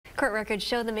Court records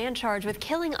show the man charged with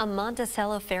killing a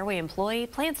Monticello Fareway employee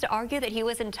plans to argue that he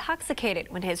was intoxicated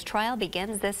when his trial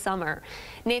begins this summer.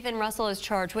 Nathan Russell is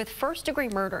charged with first-degree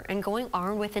murder and going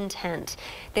armed with intent.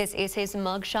 This is his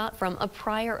mugshot from a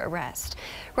prior arrest.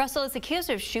 Russell is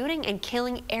accused of shooting and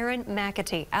killing Aaron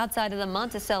McAtee outside of the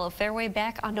Monticello Fareway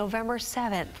back on November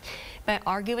 7th. By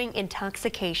arguing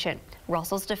intoxication,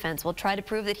 Russell's defense will try to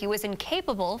prove that he was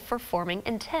incapable for forming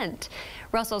intent.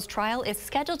 Russell's trial is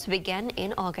scheduled to begin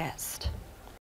in August.